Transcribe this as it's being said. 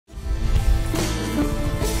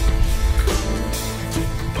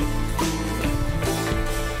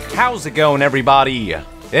how's it going, everybody?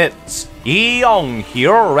 It's Eong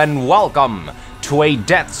here, and welcome to a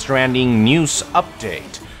Death Stranding news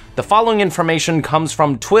update. The following information comes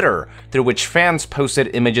from Twitter, through which fans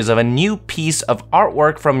posted images of a new piece of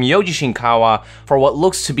artwork from Yoji Shinkawa for what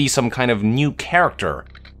looks to be some kind of new character.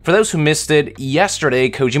 For those who missed it, yesterday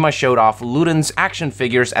Kojima showed off Luden's action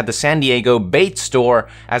figures at the San Diego Bait store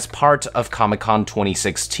as part of Comic-Con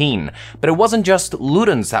 2016. But it wasn't just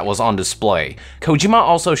Luden's that was on display. Kojima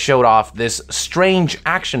also showed off this strange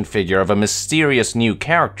action figure of a mysterious new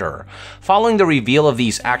character. Following the reveal of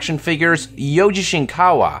these action figures, Yoji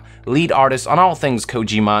Shinkawa, lead artist on all things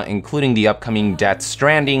Kojima, including the upcoming Death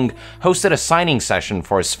Stranding, hosted a signing session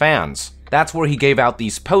for his fans. That's where he gave out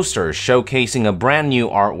these posters showcasing a brand new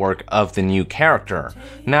artwork of the new character.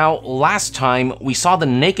 Now, last time, we saw the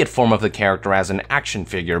naked form of the character as an action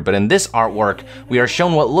figure, but in this artwork, we are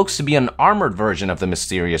shown what looks to be an armored version of the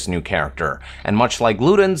mysterious new character. And much like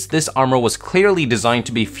Luden's, this armor was clearly designed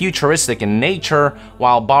to be futuristic in nature,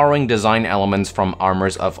 while borrowing design elements from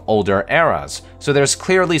armors of older eras. So there's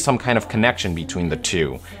clearly some kind of connection between the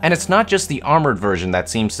two. And it's not just the armored version that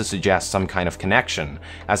seems to suggest some kind of connection.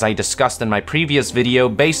 As I discussed in my previous video,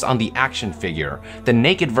 based on the action figure, the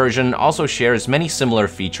naked version also shares many similar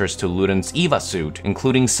features to Luden's Eva suit,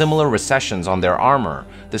 including similar recessions on their armor,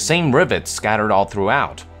 the same rivets scattered all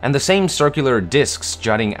throughout, and the same circular discs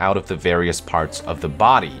jutting out of the various parts of the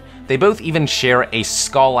body. They both even share a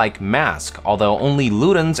skull-like mask, although only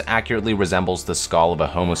Luden's accurately resembles the skull of a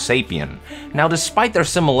Homo sapien. Now, despite their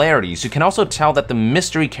similarities, you can also tell that the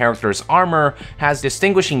mystery character's armor has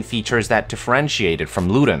distinguishing features that differentiate it from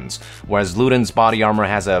Luden's, whereas Luden's body armor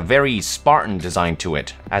has a very Spartan design to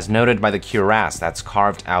it, as noted by the cuirass that's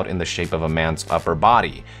carved out in the shape of a man's upper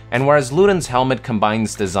body. And whereas Luden's helmet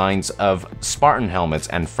combines designs of Spartan helmets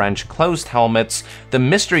and French closed helmets, the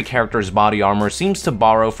mystery character's body armor seems to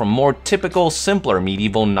borrow from more typical, simpler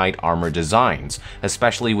medieval knight armor designs,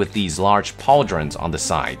 especially with these large pauldrons on the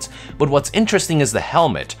sides. But what's interesting is the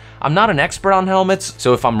helmet. I'm not an expert on helmets,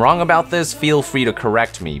 so if I'm wrong about this, feel free to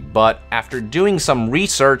correct me, but after doing some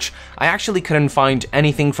research, I actually couldn't find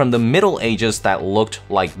anything from the Middle Ages that looked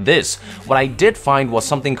like this. What I did find was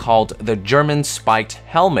something called the German spiked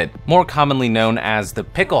helmet, more commonly known as the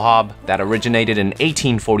Pickelhaube, that originated in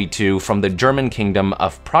 1842 from the German kingdom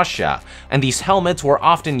of Prussia, and these helmets were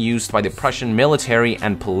often used by the Prussian military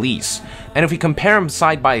and police. And if we compare them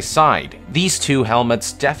side by side, these two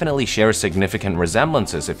helmets definitely share significant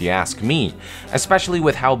resemblances if you ask me, especially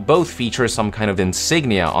with how both feature some kind of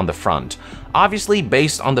insignia on the front. Obviously,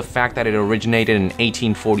 based on the fact that it originated in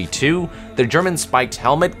 1842, the German spiked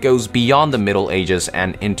helmet goes beyond the Middle Ages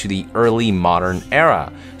and into the early modern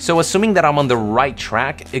era. So assuming that I'm on the right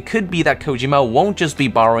track, it could be that Kojima won't just be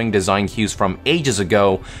borrowing design cues from ages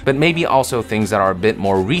ago, but maybe also things that are a bit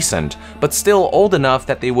more recent, but still old enough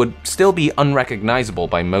that they would still be unrecognizable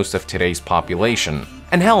by most of today's population.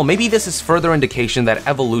 And hell, maybe this is further indication that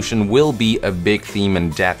evolution will be a big theme in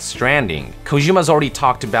Death Stranding. Kojima's already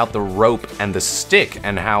talked about the rope and the stick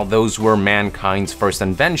and how those were mankind's first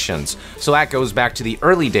inventions, so that goes back to the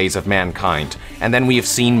early days of mankind. And then we have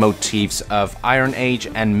seen motifs of Iron Age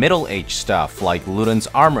and Middle Age stuff like Luden's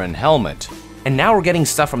armor and helmet. And now we're getting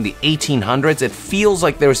stuff from the 1800s. It feels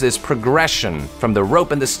like there's this progression from the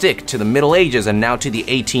rope and the stick to the Middle Ages and now to the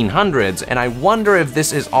 1800s, and I wonder if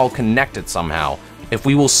this is all connected somehow. If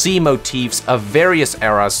we will see motifs of various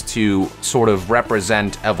eras to sort of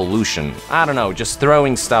represent evolution. I don't know, just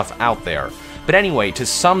throwing stuff out there. But anyway, to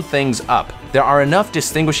sum things up, there are enough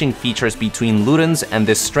distinguishing features between Luden's and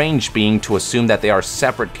this strange being to assume that they are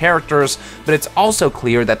separate characters, but it's also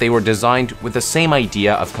clear that they were designed with the same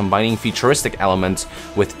idea of combining futuristic elements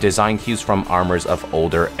with design cues from armors of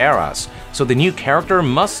older eras. So the new character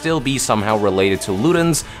must still be somehow related to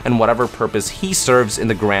Luden's and whatever purpose he serves in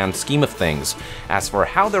the grand scheme of things. As for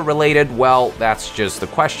how they're related, well, that's just the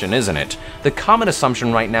question, isn't it? The common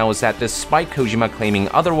assumption right now is that despite Kojima claiming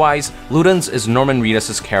otherwise, Luden's is Norman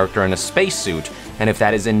Reedus' character in a spacesuit, and if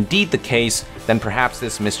that is indeed the case, then perhaps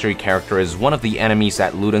this mystery character is one of the enemies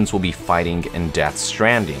that Luden's will be fighting in Death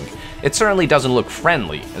Stranding. It certainly doesn't look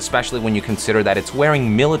friendly, especially when you consider that it's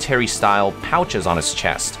wearing military-style pouches on its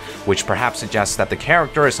chest, which perhaps suggests that the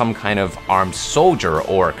character is some kind of armed soldier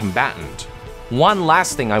or combatant. One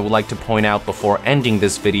last thing I would like to point out before ending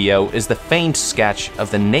this video is the faint sketch of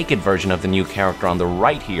the naked version of the new character on the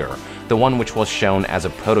right here, the one which was shown as a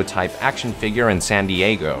prototype action figure in San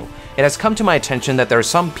Diego. It has come to my attention that there are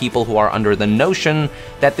some people who are under the notion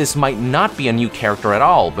that this might not be a new character at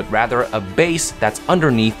all, but rather a base that's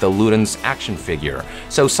underneath the Luden's action figure,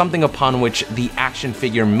 so something upon which the action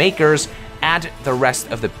figure makers add the rest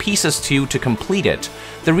of the pieces to complete it.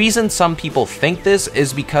 The reason some people think this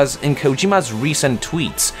is because in Kojima's recent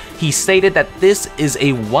tweets, he stated that this is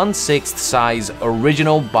a 1/6 size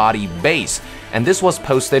original body base, and this was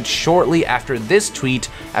posted shortly after this tweet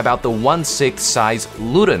about the 1/6 size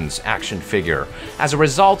Ludens action figure. As a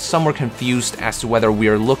result, some were confused as to whether we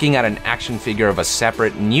are looking at an action figure of a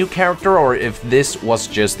separate new character or if this was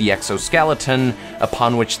just the exoskeleton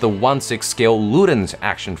upon which the 1/6 scale Ludens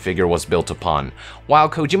action figure was built upon. While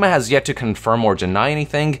Kojima has yet to confirm or deny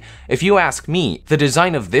anything, if you ask me, the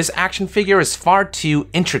design of this action figure is far too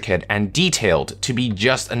intricate and detailed to be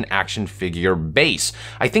just an action figure base.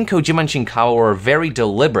 I think Kojima and Shinkawa were very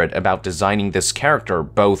deliberate about designing this character,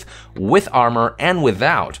 both with armor and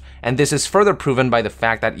without, and this is further proven by the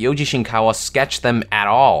fact that Yoji Shinkawa sketched them at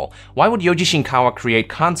all. Why would Yoji Shinkawa create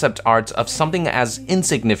concept art of something as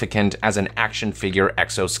insignificant as an action figure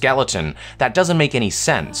exoskeleton? That doesn't make any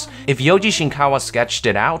sense. If Yoji Shinkawa sketched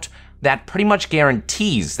it out, that pretty much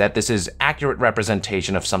guarantees that this is accurate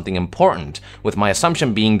representation of something important, with my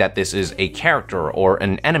assumption being that this is a character or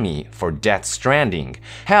an enemy for Death Stranding.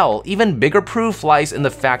 Hell, even bigger proof lies in the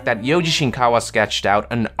fact that Yoji Shinkawa sketched out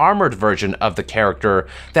an armored version of the character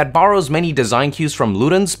that borrows many design cues from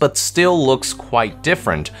Ludens but still looks quite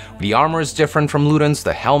different. The armor is different from Ludens,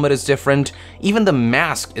 the helmet is different, even the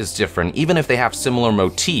mask is different, even if they have similar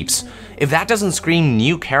motifs. If that doesn't scream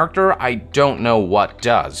new character, I don't know what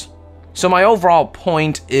does. So my overall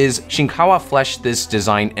point is Shinkawa fleshed this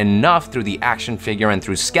design enough through the action figure and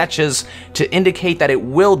through sketches to indicate that it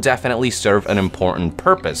will definitely serve an important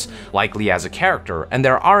purpose, likely as a character, and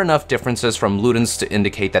there are enough differences from Ludens to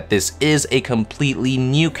indicate that this is a completely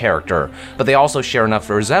new character, but they also share enough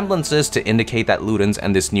resemblances to indicate that Ludens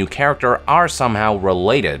and this new character are somehow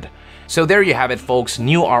related. So there you have it, folks,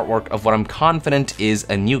 new artwork of what I'm confident is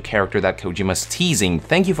a new character that Kojima's teasing.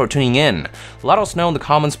 Thank you for tuning in. Let us know in the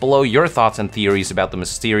comments below your thoughts and theories about the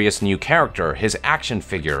mysterious new character, his action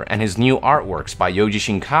figure, and his new artworks by Yoji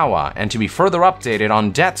Shinkawa. And to be further updated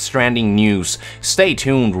on Death Stranding news, stay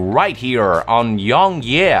tuned right here on Young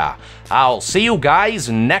Yeah. I'll see you guys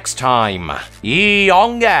next time.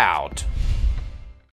 Young out.